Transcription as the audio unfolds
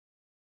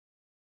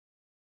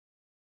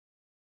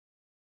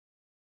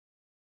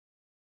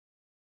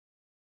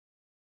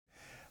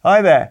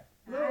Hi there.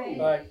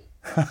 Hi.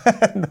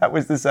 That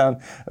was the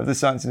sound of the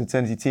Science and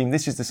Eternity team.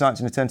 This is the Science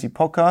and Eternity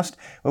podcast,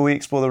 where we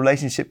explore the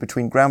relationship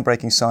between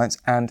groundbreaking science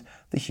and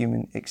the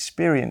human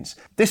experience.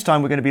 This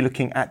time we're going to be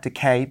looking at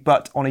decay,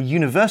 but on a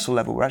universal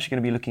level, we're actually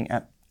going to be looking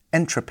at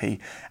entropy.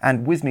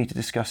 And with me to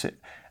discuss it,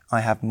 I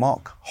have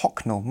Mark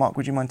Hocknull. Mark,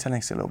 would you mind telling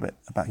us a little bit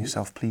about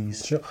yourself,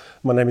 please? Sure.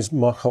 My name is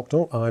Mark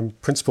Hocknull. I'm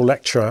Principal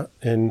Lecturer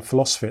in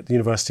Philosophy at the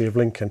University of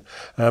Lincoln,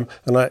 and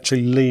I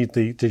actually lead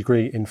the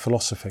degree in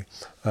Philosophy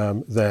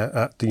there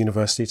at the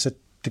university. It's a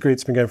degree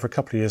that's been going for a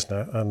couple of years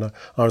now, and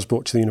I was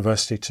brought to the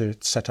university to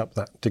set up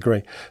that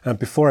degree.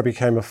 Before I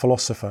became a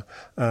philosopher,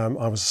 I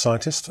was a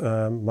scientist.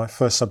 My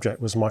first subject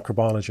was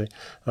microbiology,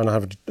 and I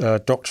have a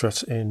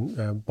doctorate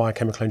in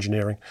biochemical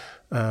engineering.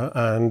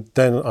 And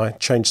then I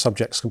changed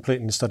subjects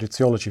completely and studied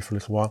theology for a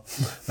little while.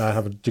 I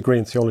have a degree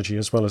in theology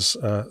as well as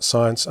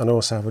science, and I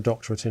also have a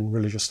doctorate in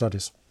religious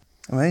studies.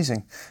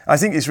 Amazing. I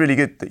think it's really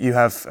good that you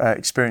have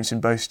experience in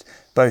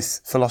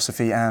both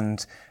philosophy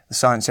and the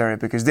science area,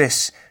 because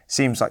this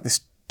seems like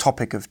this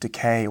topic of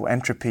decay or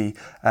entropy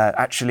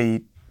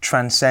actually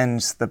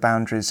transcends the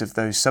boundaries of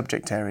those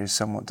subject areas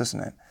somewhat, doesn't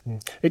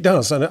it? It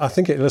does, and I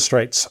think it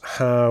illustrates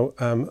how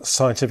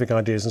scientific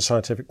ideas and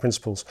scientific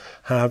principles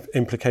have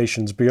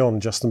implications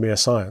beyond just the mere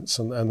science,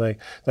 and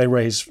they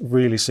raise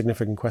really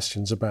significant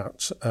questions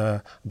about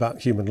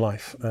human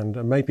life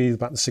and maybe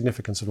about the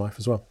significance of life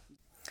as well.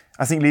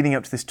 I think leading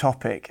up to this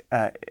topic,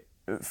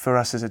 for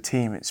us as a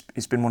team,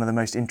 it's been one of the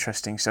most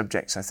interesting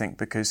subjects, I think,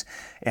 because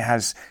it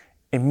has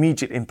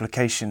immediate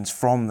implications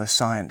from the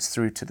science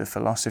through to the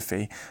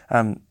philosophy.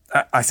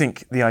 I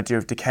think the idea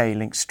of decay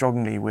links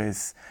strongly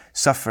with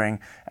suffering,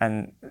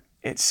 and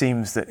it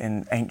seems that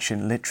in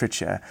ancient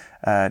literature,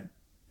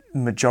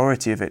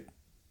 majority of it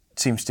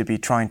seems to be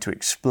trying to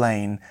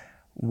explain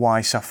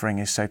why suffering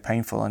is so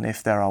painful and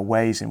if there are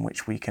ways in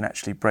which we can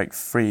actually break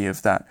free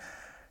of that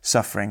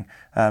suffering.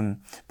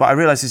 But I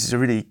realise this is a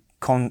really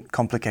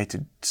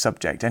complicated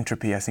subject.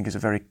 Entropy, I think, is a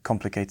very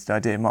complicated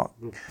idea. Mark,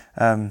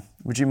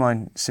 would you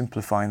mind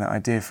simplifying that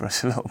idea for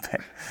us a little bit?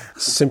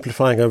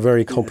 Simplifying a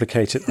very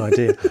complicated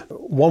idea.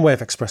 One way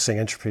of expressing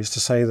entropy is to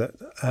say that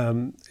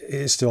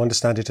is to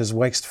understand it as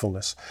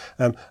wastefulness,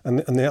 and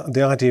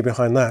the idea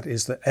behind that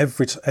is that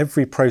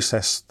every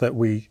process that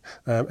we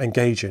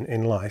engage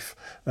in life,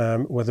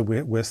 whether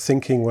we're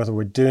thinking, whether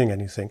we're doing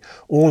anything,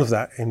 all of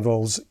that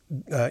involves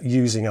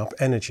using up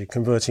energy,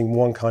 converting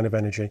one kind of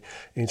energy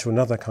into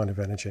another kind of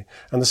energy.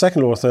 And the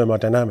second law of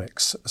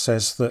thermodynamics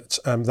says that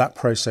that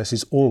process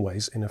is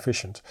always inefficient.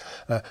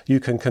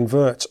 You can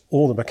convert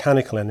all the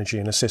mechanical energy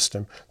in a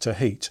system to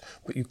heat,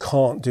 but you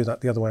can't do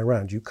that the other way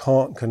around. You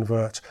can't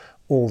convert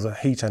all the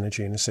heat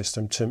energy in a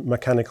system to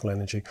mechanical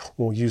energy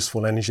or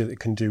useful energy that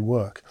can do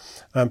work.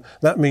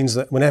 That means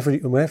that whenever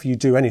you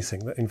do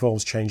anything that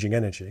involves changing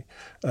energy,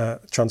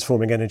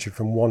 transforming energy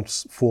from one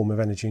form of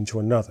energy into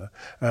another,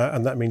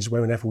 and that means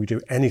whenever we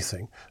do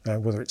anything,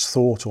 whether it's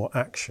thought or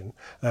action,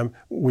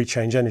 we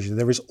change energy.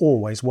 There is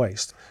always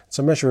waste. It's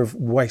a measure of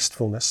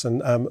wastefulness,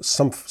 and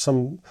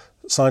some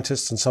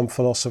scientists and some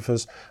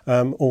philosophers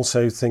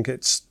also think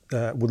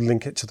would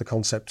link it to the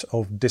concept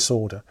of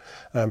disorder.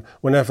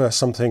 Whenever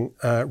something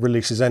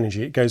releases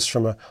energy, it goes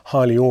from a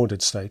highly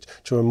ordered state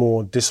to a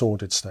more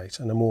disordered state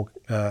and a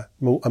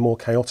more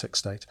chaotic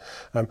state.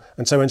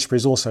 And so entropy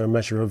is also a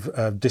measure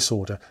of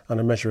disorder and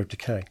a measure of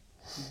decay.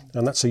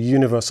 And that's a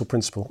universal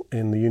principle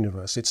in the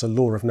universe. It's a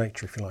law of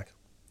nature, if you like.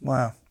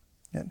 Wow.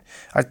 Yeah.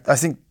 I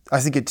think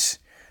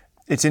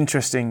it's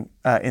interesting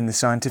in the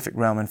scientific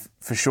realm, and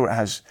for sure it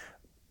has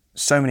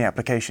so many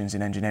applications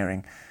in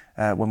engineering.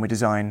 When we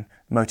design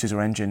motors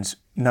or engines,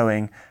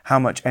 knowing how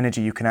much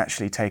energy you can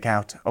actually take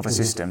out of a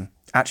system,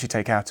 actually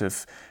take out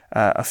of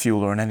a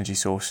fuel or an energy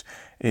source,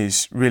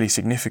 is really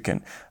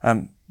significant.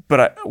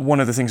 But one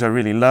of the things I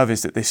really love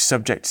is that this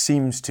subject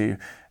seems to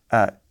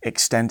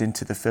extend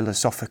into the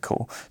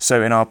philosophical.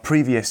 So in our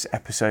previous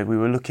episode, we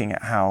were looking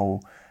at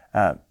how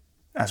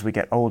as we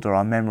get older,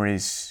 our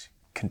memories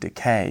can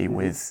decay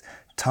with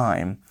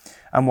time.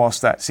 And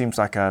whilst that seems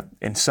like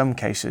in some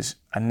cases,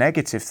 a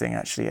negative thing,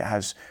 actually, it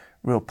has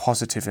real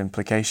positive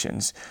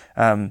implications.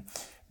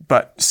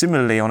 But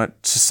similarly, on a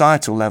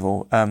societal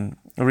level, a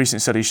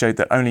recent study showed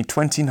that only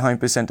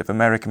 29% of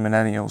American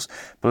millennials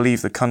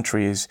believe the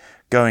country is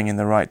going in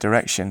the right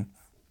direction.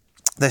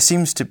 There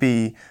seems to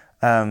be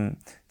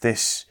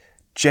this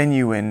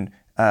genuine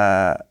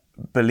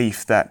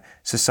belief that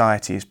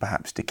society is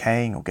perhaps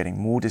decaying or getting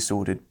more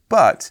disordered.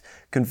 But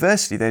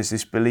conversely, there's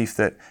this belief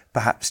that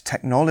perhaps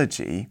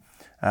technology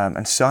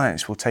and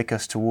science will take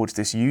us towards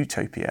this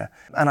utopia.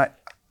 And I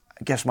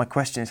guess my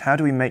question is, how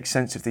do we make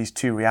sense of these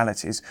two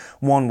realities?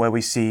 One where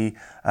we see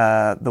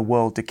the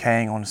world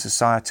decaying on a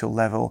societal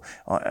level,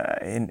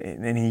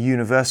 in a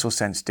universal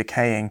sense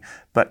decaying,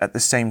 but at the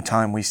same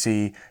time we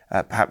see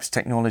perhaps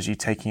technology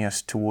taking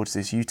us towards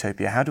this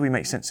utopia. How do we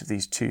make sense of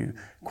these two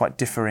quite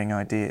differing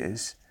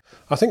ideas?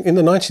 I think in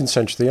the 19th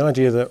century, the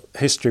idea that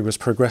history was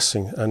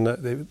progressing and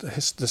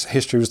that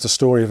history was the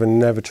story of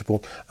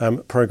inevitable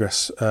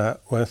progress,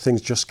 where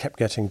things just kept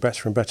getting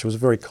better and better, was a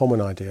very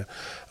common idea.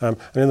 And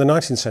in the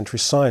 19th century,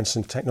 science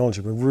and technology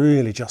were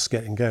really just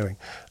getting going.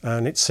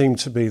 And it seemed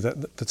to be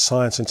that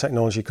science and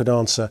technology could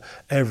answer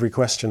every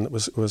question that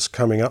was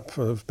coming up,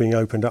 being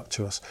opened up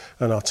to us.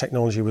 And our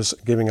technology was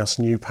giving us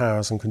new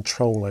powers and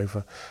control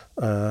over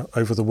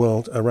the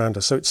world around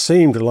us. So it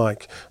seemed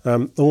like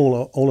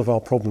all of our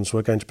problems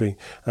were going to be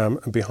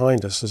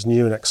behind us as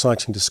new and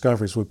exciting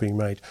discoveries were being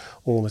made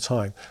all the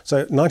time.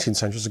 So 19th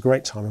century was a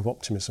great time of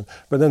optimism.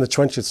 But then the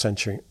 20th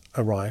century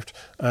arrived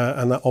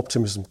and that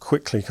optimism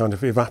quickly kind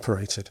of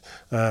evaporated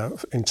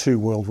in 2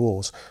 world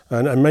wars.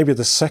 And maybe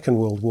the Second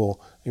World War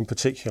in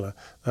particular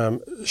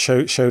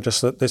showed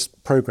us that this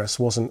progress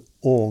wasn't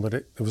all that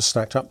it was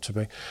stacked up to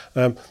be.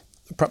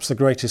 Perhaps the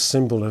greatest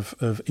symbol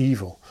of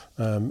evil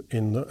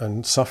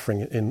and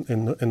suffering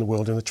in the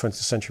world in the 20th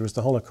century was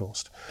the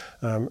Holocaust.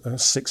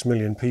 6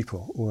 million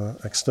people were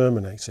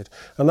exterminated,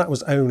 and that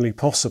was only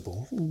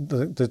possible.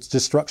 The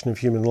destruction of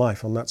human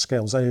life on that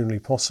scale was only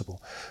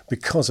possible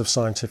because of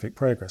scientific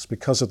progress,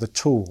 because of the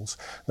tools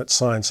that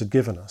science had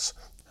given us.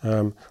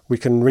 We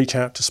can reach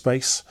out to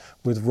space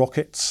with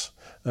rockets.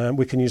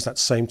 We can use that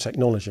same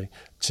technology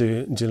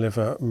to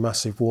deliver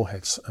massive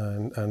warheads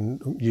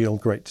and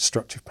yield great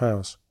destructive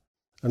powers.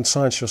 And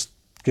science just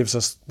gives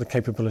us the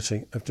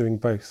capability of doing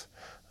both.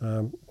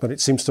 But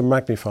it seems to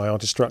magnify our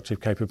destructive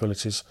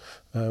capabilities.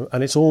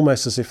 And it's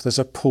almost as if there's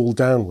a pull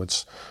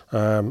downwards,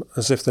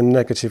 as if the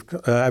negative,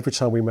 every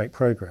time we make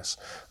progress,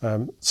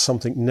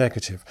 something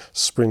negative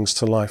springs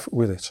to life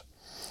with it.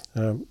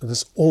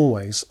 There's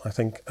always, I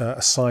think,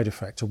 a side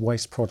effect, a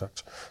waste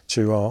product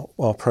to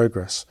our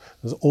progress.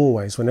 There's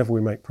always, whenever we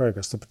make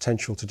progress, the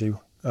potential to do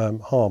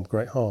harm,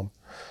 great harm.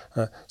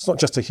 It's not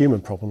just a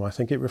human problem, I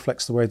think it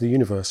reflects the way the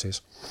universe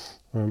is.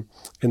 In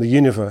the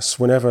universe,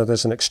 whenever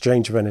there's an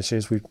exchange of energy,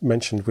 as we've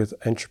mentioned with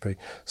entropy,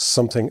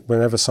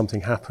 whenever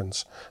something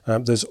happens,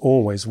 there's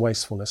always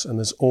wastefulness and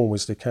there's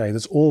always decay.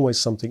 There's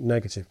always something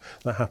negative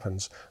that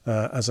happens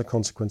as a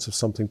consequence of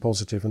something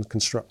positive and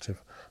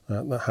constructive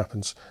that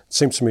happens. It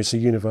seems to me it's a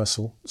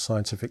universal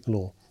scientific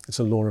law. It's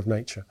a law of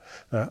nature,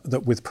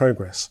 that with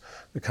progress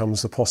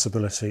comes the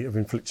possibility of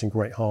inflicting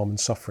great harm and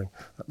suffering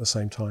at the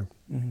same time.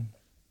 Mm-hmm.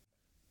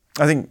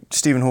 I think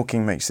Stephen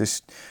Hawking makes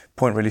this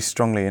point really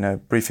strongly in A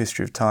Brief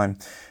History of Time,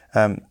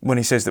 when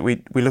he says that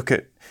we look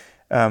at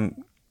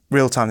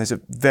real time. There's a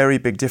very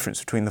big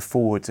difference between the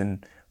forwards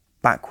and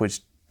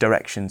backwards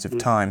directions of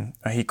time.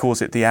 He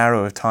calls it the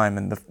arrow of time,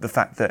 and the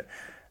fact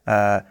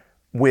that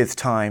with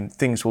time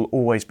things will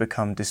always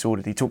become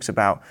disordered. He talks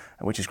about,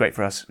 which is great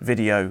for us,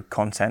 video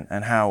content,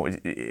 and how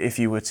if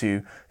you were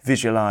to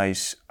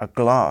visualize a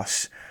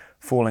glass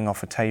falling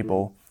off a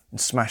table and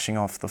smashing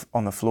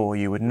on the floor,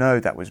 you would know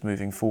that was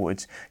moving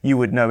forwards. You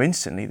would know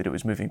instantly that it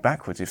was moving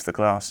backwards if the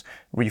glass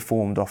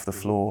reformed off the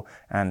floor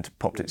and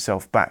popped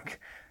itself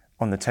back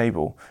on the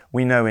table.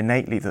 We know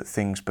innately that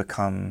things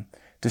become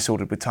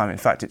disordered with time. In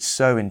fact, it's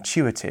so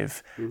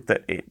intuitive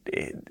that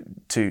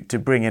to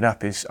bring it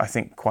up is, I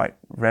think, quite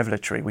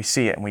revelatory. We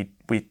see it and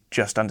we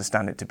just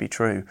understand it to be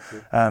true.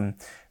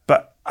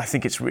 But I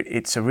think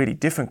it's a really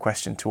different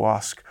question to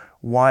ask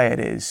why it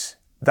is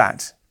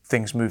that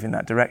things move in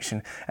that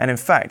direction. And in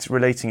fact,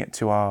 relating it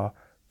to our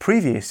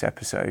previous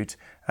episode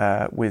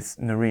with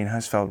Noreen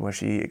Hersfeld, where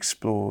she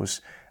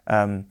explores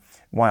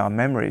why our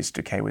memories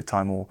decay with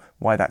time, or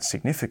why that's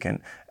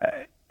significant,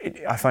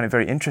 I find it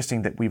very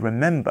interesting that we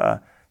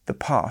remember the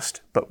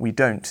past, but we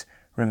don't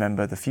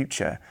remember the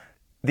future.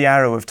 The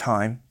arrow of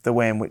time, the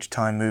way in which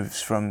time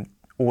moves from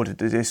order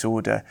to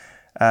disorder,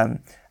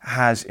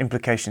 has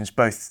implications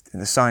both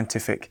in the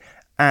scientific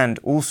and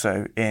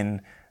also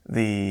in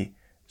the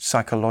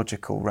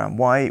psychological realm.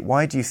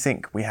 Why do you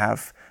think we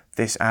have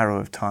this arrow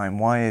of time?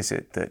 Why is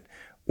it that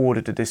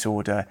order to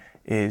disorder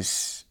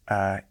is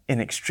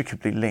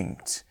inextricably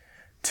linked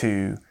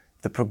to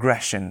the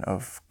progression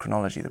of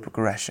chronology, the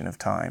progression of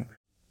time?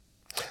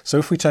 So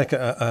if we take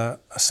a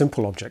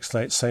simple object,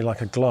 say like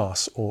a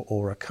glass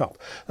or a cup,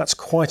 that's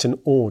quite an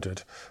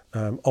ordered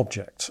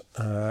object,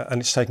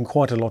 and it's taken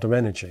quite a lot of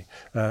energy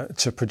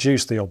to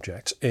produce the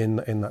object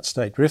in that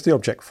state. But if the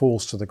object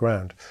falls to the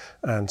ground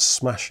and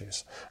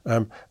smashes,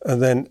 and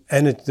then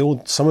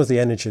some of the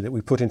energy that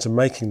we put into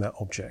making that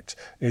object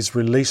is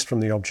released from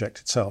the object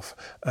itself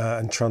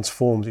and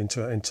transformed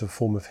into a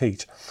form of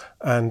heat,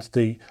 and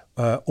the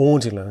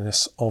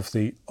orderliness of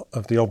the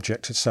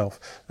object itself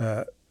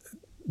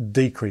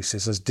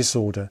decreases as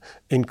disorder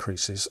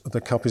increases.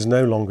 The cup is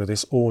no longer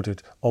this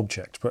ordered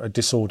object, but a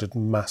disordered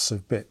mass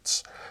of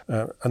bits.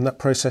 And that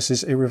process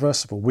is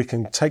irreversible. We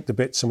can take the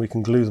bits and we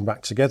can glue them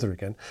back together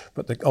again,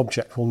 but the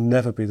object will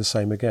never be the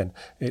same again.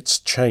 It's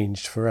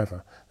changed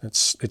forever.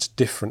 It's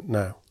different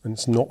now. and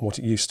it's not what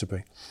it used to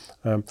be.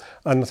 And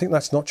I think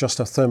that's not just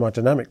a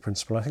thermodynamic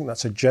principle. I think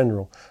that's a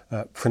general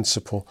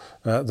principle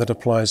that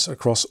applies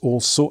across all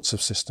sorts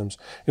of systems.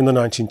 In the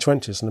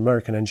 1920s, an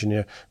American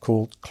engineer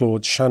called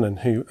Claude Shannon,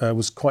 who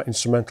was quite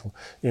instrumental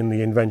in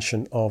the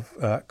invention of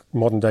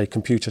modern-day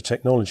computer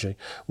technology,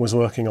 was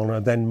working on a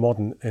then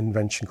modern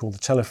invention called the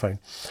telephone.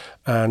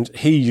 And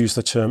he used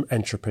the term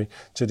entropy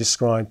to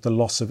describe the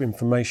loss of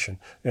information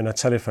in a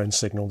telephone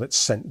signal that's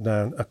sent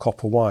down a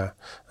copper wire.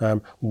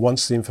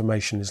 Once the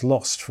information is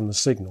lost from the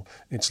signal,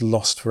 it's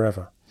lost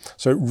forever.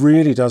 So it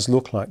really does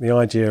look like the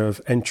idea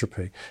of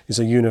entropy is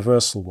a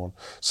universal one,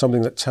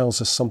 something that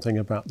tells us something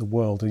about the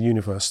world, the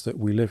universe that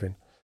we live in.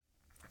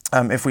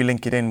 If we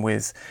link it in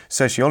with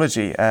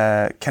sociology,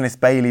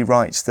 Kenneth Bailey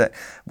writes that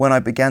when I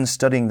began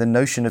studying the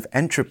notion of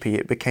entropy,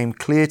 it became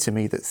clear to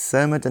me that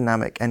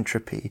thermodynamic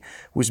entropy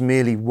was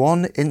merely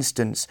one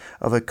instance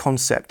of a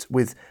concept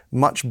with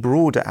much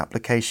broader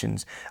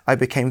applications. I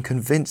became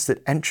convinced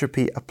that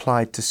entropy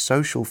applied to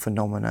social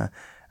phenomena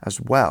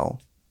as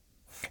well.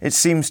 It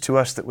seems to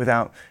us that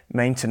without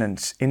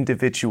maintenance,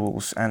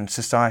 individuals and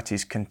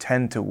societies can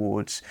tend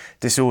towards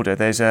disorder.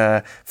 There's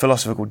a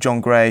philosopher called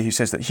John Gray who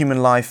says that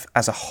human life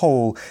as a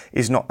whole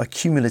is not a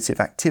cumulative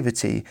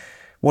activity.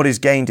 What is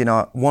gained in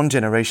our one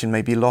generation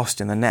may be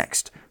lost in the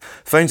next.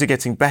 Phones are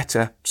getting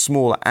better,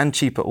 smaller and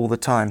cheaper all the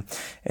time.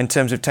 In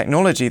terms of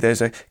technology,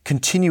 there's a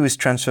continuous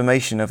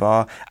transformation of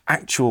our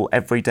actual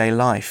everyday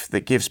life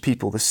that gives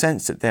people the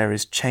sense that there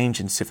is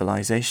change in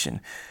civilization.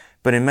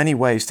 But in many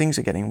ways, things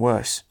are getting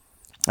worse.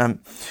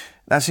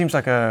 That seems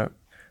like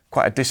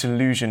quite a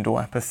disillusioned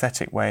or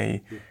apathetic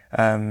way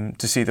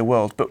to see the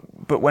world.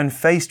 But when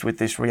faced with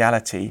this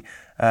reality,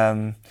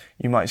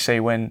 you might say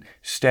when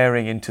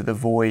staring into the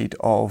void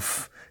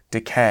of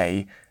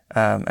decay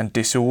and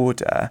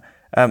disorder,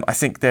 I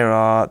think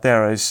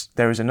there is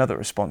another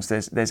response.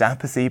 There's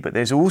apathy, but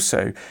there's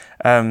also,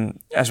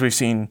 as we've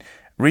seen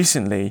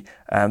recently,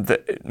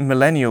 that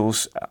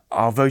millennials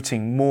are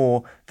voting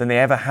more than they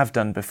ever have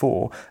done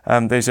before.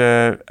 There's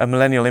a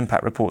millennial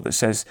impact report that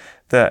says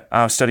that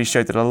our study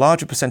showed that a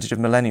larger percentage of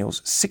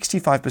millennials,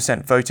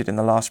 65%, voted in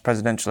the last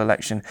presidential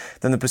election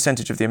than the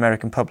percentage of the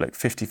American public,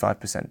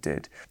 55%,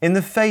 did. In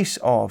the face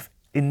of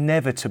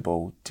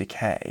inevitable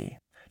decay,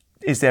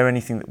 is there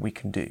anything that we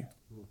can do?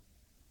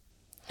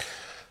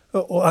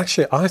 Well,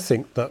 actually, I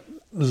think that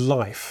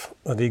life,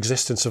 the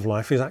existence of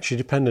life, is actually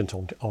dependent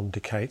on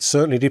decay. It's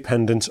certainly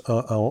dependent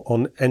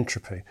on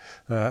entropy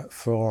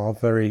for our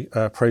very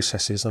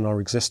processes and our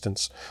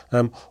existence.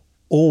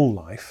 All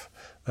life,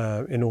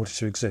 in order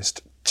to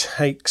exist,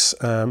 takes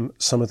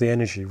some of the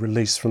energy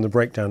released from the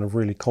breakdown of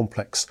really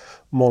complex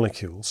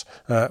molecules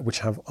which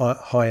have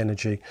high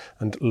energy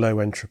and low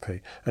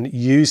entropy, and it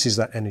uses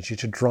that energy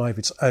to drive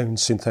its own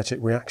synthetic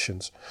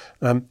reactions.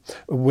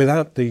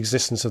 Without the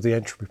existence of the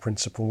entropy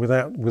principle,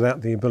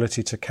 without the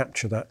ability to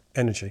capture that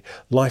energy,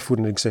 life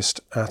wouldn't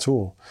exist at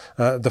all.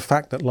 The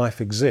fact that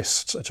life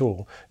exists at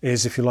all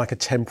is, if you like, a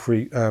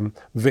temporary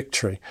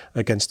victory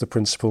against the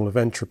principle of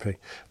entropy.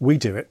 We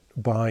do it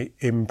by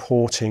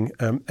importing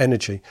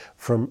energy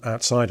from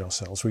outside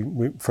ourselves,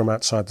 from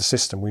outside the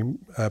system.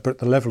 But at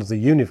the level of the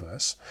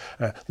universe,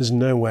 there's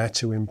nowhere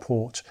to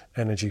import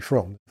energy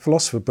from.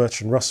 Philosopher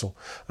Bertrand Russell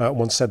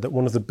once said that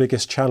one of the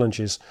biggest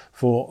challenges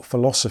for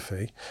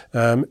philosophy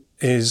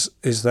is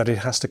that it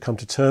has to come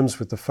to terms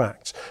with the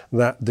fact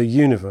that the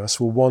universe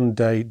will one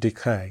day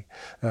decay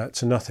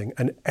to nothing,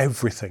 and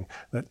everything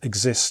that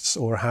exists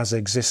or has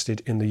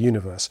existed in the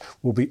universe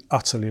will be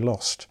utterly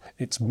lost.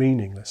 It's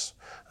meaningless.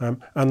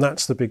 And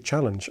that's the big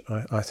challenge,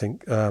 I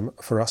think,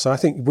 for us. I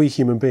think we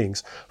human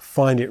beings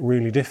find it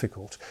really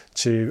difficult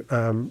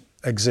to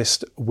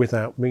exist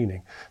without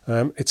meaning.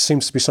 It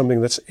seems to be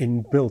something that's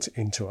inbuilt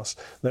into us,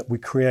 that we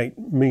create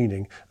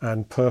meaning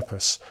and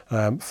purpose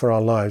for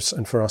our lives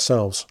and for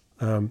ourselves.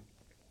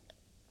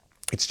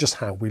 It's just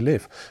how we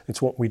live.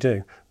 It's what we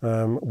do.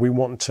 We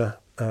want to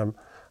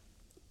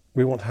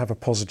have a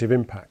positive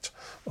impact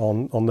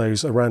on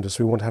those around us.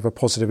 We want to have a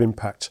positive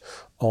impact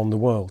on the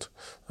world.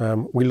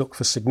 We look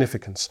for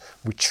significance.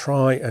 We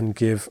try and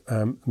give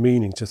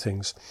meaning to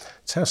things.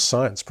 It's how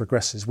science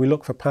progresses. We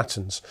look for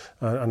patterns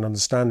and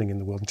understanding in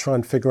the world and try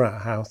and figure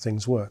out how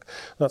things work.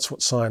 That's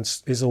what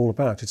science is all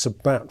about. It's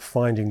about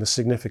finding the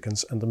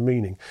significance and the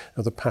meaning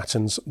of the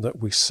patterns that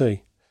we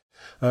see.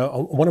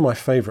 One of my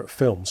favourite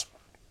films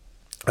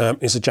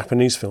is a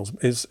Japanese film.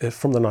 Is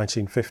from the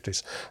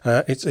 1950s.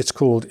 It's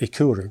called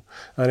Ikuru,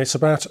 and it's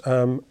about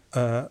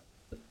a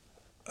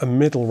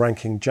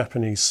middle-ranking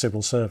Japanese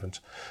civil servant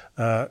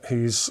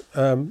who's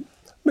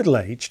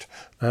middle-aged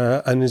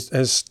and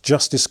has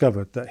just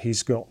discovered that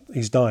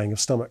he's dying of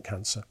stomach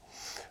cancer.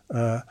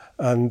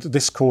 And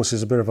this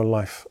causes a bit of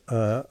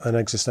an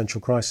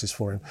existential crisis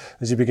for him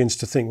as he begins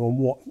to think,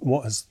 well,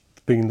 what has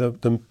been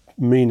the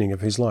meaning of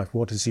his life?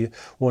 What has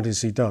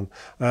he done?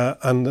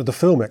 And the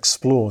film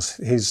explores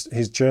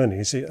his journey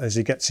as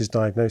he gets his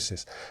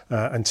diagnosis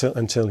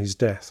until his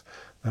death.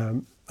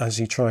 And as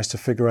he tries to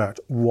figure out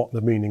what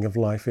the meaning of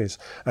life is.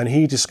 And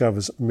he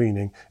discovers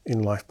meaning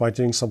in life by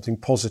doing something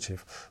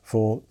positive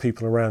for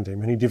people around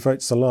him. And he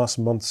devotes the last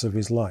months of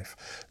his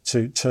life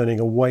to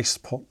turning a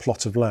waste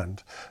plot of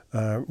land,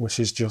 which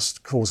is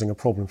just causing a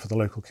problem for the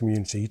local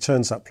community. He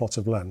turns that plot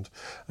of land,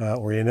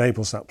 or he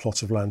enables that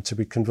plot of land to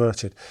be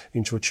converted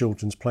into a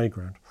children's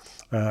playground.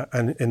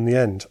 And in the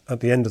end,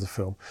 at the end of the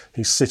film,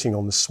 he's sitting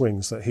on the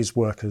swings that his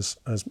work has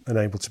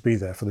enabled to be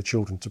there for the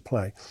children to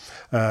play,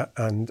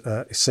 and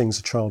he sings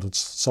a childhood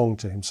song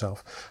to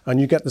himself. And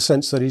you get the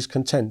sense that he's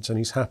content and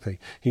he's happy.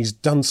 He's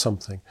done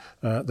something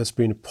that's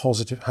been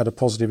had a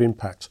positive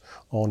impact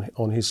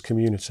on his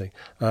community,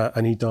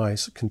 and he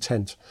dies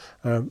content.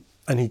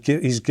 And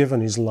he's given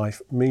his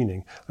life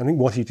meaning. I think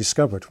what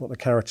the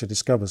character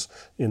discovers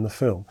in the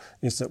film,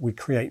 is that we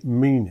create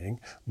meaning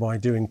by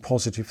doing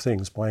positive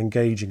things, by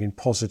engaging in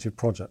positive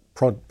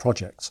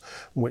projects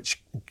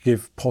which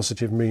give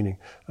positive meaning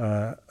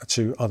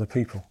to other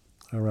people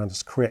around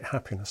us, create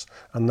happiness.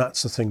 And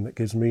that's the thing that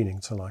gives meaning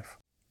to life.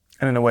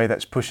 And in a way,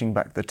 that's pushing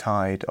back the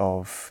tide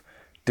of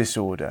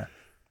disorder.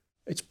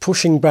 It's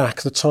pushing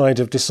back the tide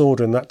of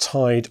disorder and that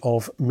tide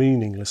of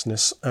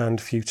meaninglessness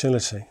and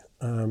futility.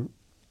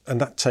 And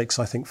that takes,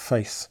 I think,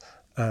 faith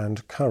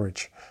and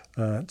courage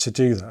to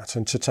do that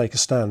and to take a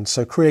stand.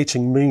 So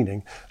creating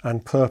meaning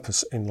and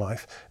purpose in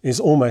life is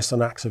almost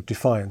an act of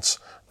defiance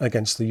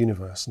against the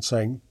universe and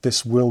saying,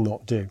 this will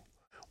not do.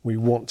 We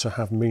want to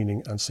have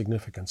meaning and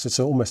significance. It's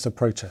almost a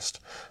protest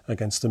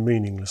against the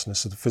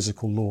meaninglessness of the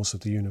physical laws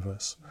of the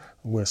universe.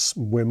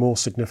 We're more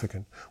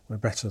significant. We're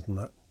better than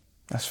that.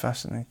 That's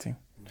fascinating.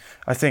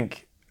 I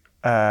think,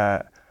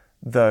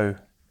 though,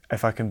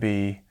 if I can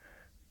be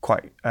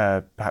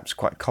perhaps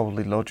quite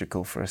coldly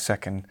logical for a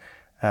second,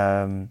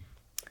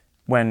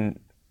 when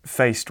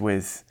faced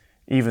with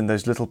even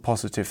those little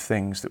positive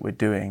things that we're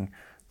doing,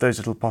 those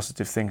little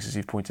positive things, as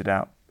you pointed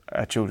out,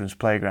 a children's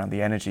playground,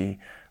 the energy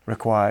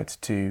required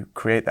to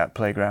create that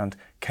playground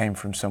came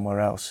from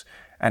somewhere else,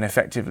 and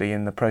effectively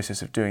in the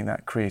process of doing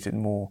that created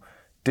more,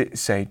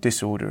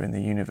 disorder in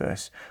the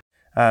universe.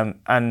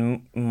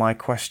 And my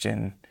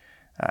question,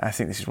 I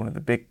think this is one of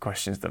the big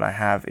questions that I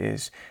have,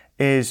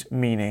 is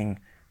meaning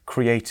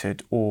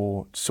created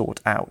or sought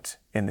out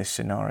in this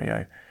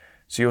scenario?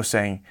 So you're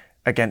saying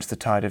against the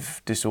tide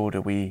of disorder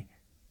we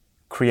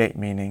create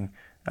meaning,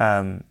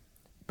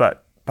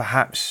 but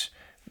perhaps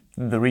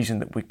the reason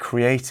that we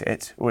create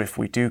it, or if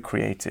we do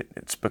create it,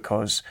 it's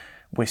because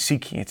we're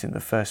seeking it in the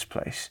first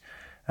place.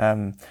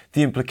 The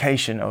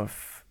implication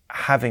of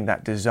having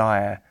that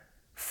desire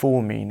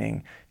for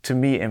meaning, to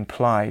me,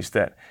 implies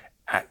that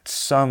at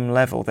some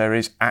level there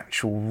is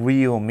actual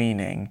real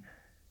meaning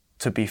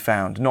to be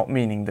found, not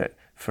meaning that,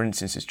 for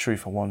instance, is true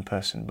for one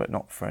person but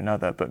not for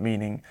another, but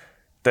meaning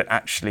that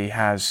actually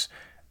has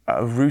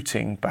a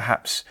rooting,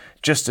 perhaps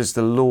just as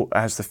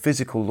the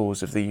physical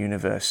laws of the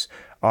universe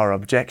are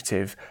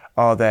objective,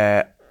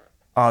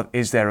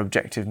 is there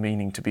objective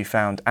meaning to be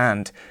found?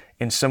 And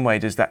in some way,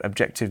 does that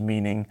objective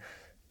meaning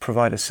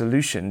provide a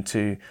solution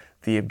to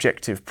the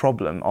objective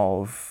problem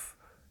of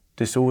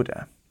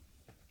disorder?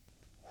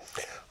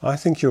 I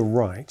think you're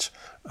right.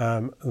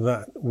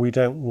 That we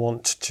don't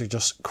want to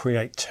just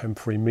create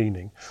temporary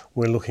meaning.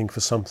 We're looking for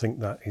something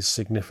that is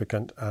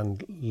significant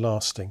and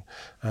lasting,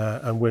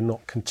 and we're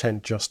not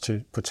content just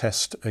to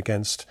protest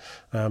against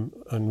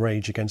and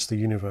rage against the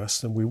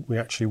universe. And we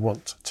actually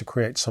want to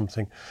create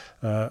something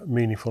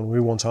meaningful. We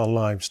want our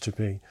lives to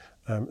be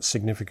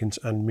significant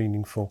and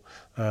meaningful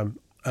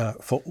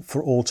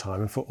for all time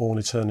and for all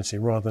eternity,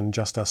 rather than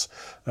just us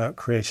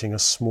creating a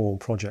small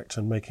project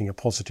and making a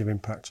positive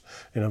impact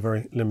in a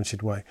very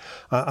limited way.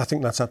 I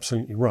think that's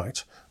absolutely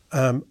right,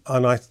 and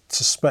I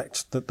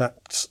suspect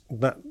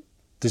that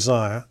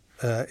desire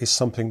is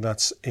something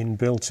that's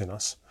inbuilt in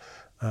us,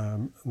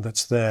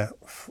 that's there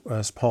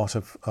as part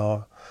of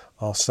our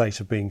state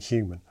of being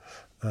human.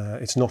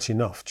 It's not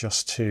enough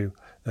just to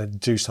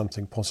do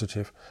something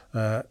positive.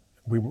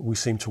 We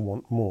seem to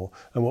want more,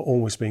 and we're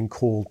always being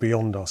called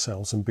beyond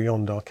ourselves and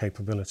beyond our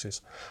capabilities.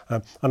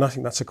 And I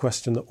think that's a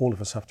question that all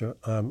of us have to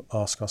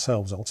ask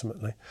ourselves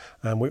ultimately,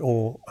 and we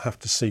all have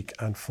to seek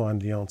and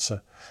find the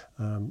answer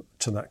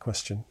to that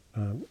question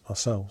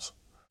ourselves.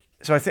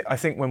 So I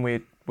think when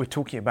we're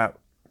talking about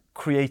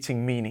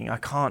creating meaning, I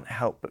can't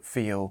help but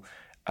feel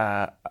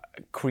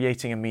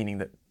creating a meaning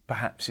that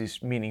perhaps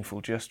is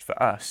meaningful just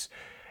for us,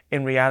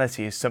 in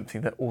reality is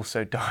something that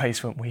also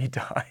dies when we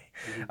die.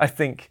 Mm-hmm.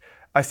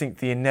 I think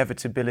the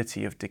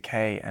inevitability of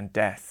decay and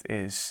death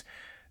is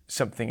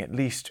something, at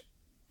least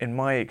in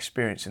my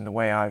experience, in the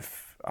way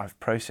I've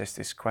processed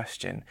this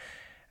question,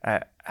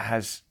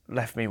 has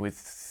left me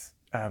with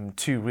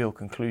two real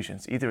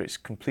conclusions. Either it's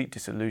complete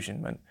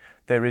disillusionment,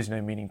 there is no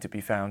meaning to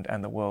be found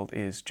and the world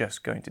is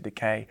just going to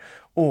decay,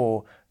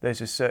 or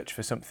there's a search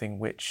for something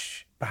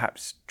which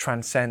perhaps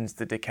transcends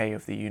the decay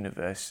of the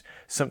universe,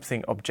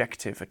 something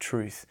objective, a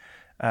truth.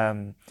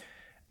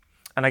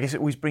 And I guess it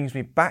always brings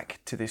me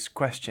back to this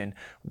question: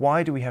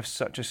 why do we have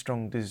such a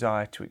strong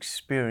desire to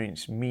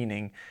experience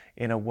meaning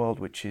in a world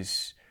which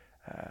is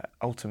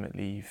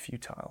ultimately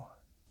futile?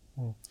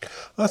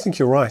 I think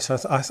you're right.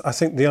 I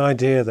think the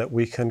idea that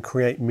we can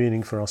create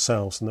meaning for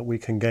ourselves and that we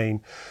can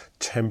gain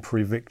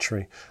temporary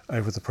victory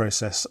over the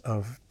process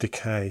of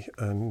decay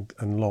and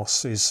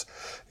loss is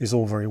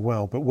all very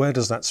well. But where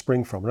does that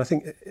spring from? And I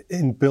think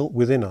inbuilt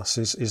within us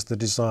is the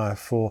desire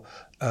for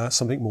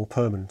something more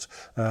permanent,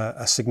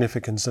 a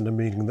significance and a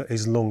meaning that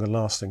is longer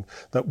lasting,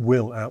 that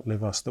will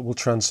outlive us, that will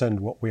transcend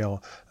what we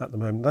are at the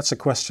moment. That's a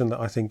question that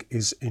I think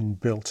is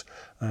inbuilt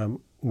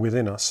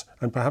within us,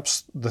 and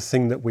perhaps the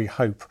thing that we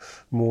hope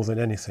more than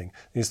anything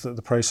is that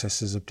the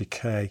processes of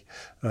decay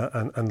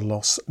and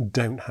loss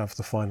don't have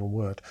the final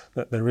word,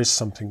 that there is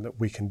something that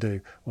we can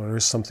do, or there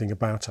is something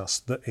about us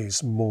that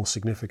is more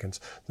significant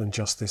than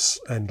just this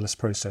endless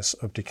process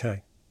of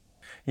decay.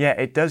 Yeah,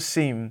 it does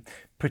seem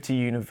pretty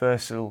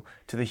universal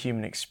to the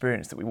human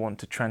experience that we want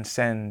to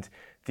transcend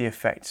the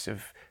effects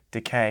of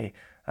decay.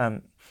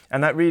 And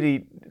that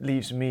really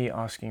leaves me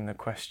asking the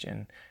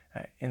question,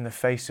 in the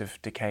face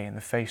of decay, in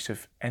the face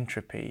of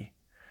entropy,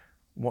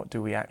 what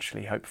do we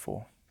actually hope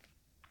for?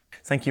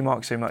 Thank you,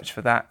 Mark, so much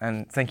for that,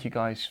 and thank you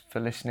guys for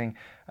listening.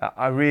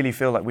 I really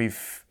feel like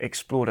we've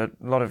explored a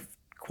lot of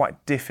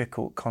quite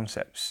difficult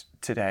concepts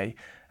today,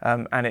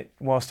 and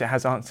whilst it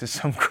has answered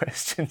some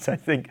questions, I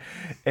think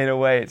in a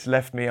way it's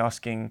left me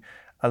asking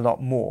a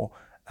lot more.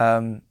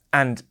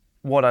 And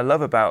what I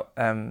love about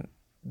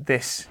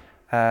this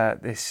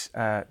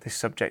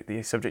subject,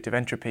 the subject of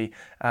entropy,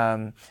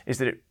 is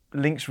that it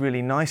links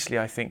really nicely,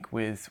 I think,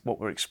 with what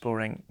we're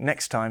exploring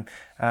next time.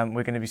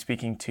 We're going to be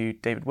speaking to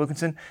David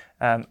Wilkinson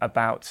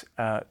about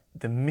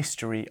the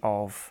mystery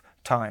of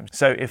time.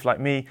 So if, like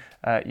me,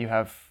 you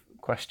have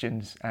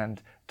questions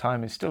and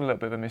time is still a little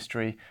bit of a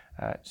mystery,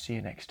 see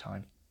you next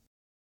time.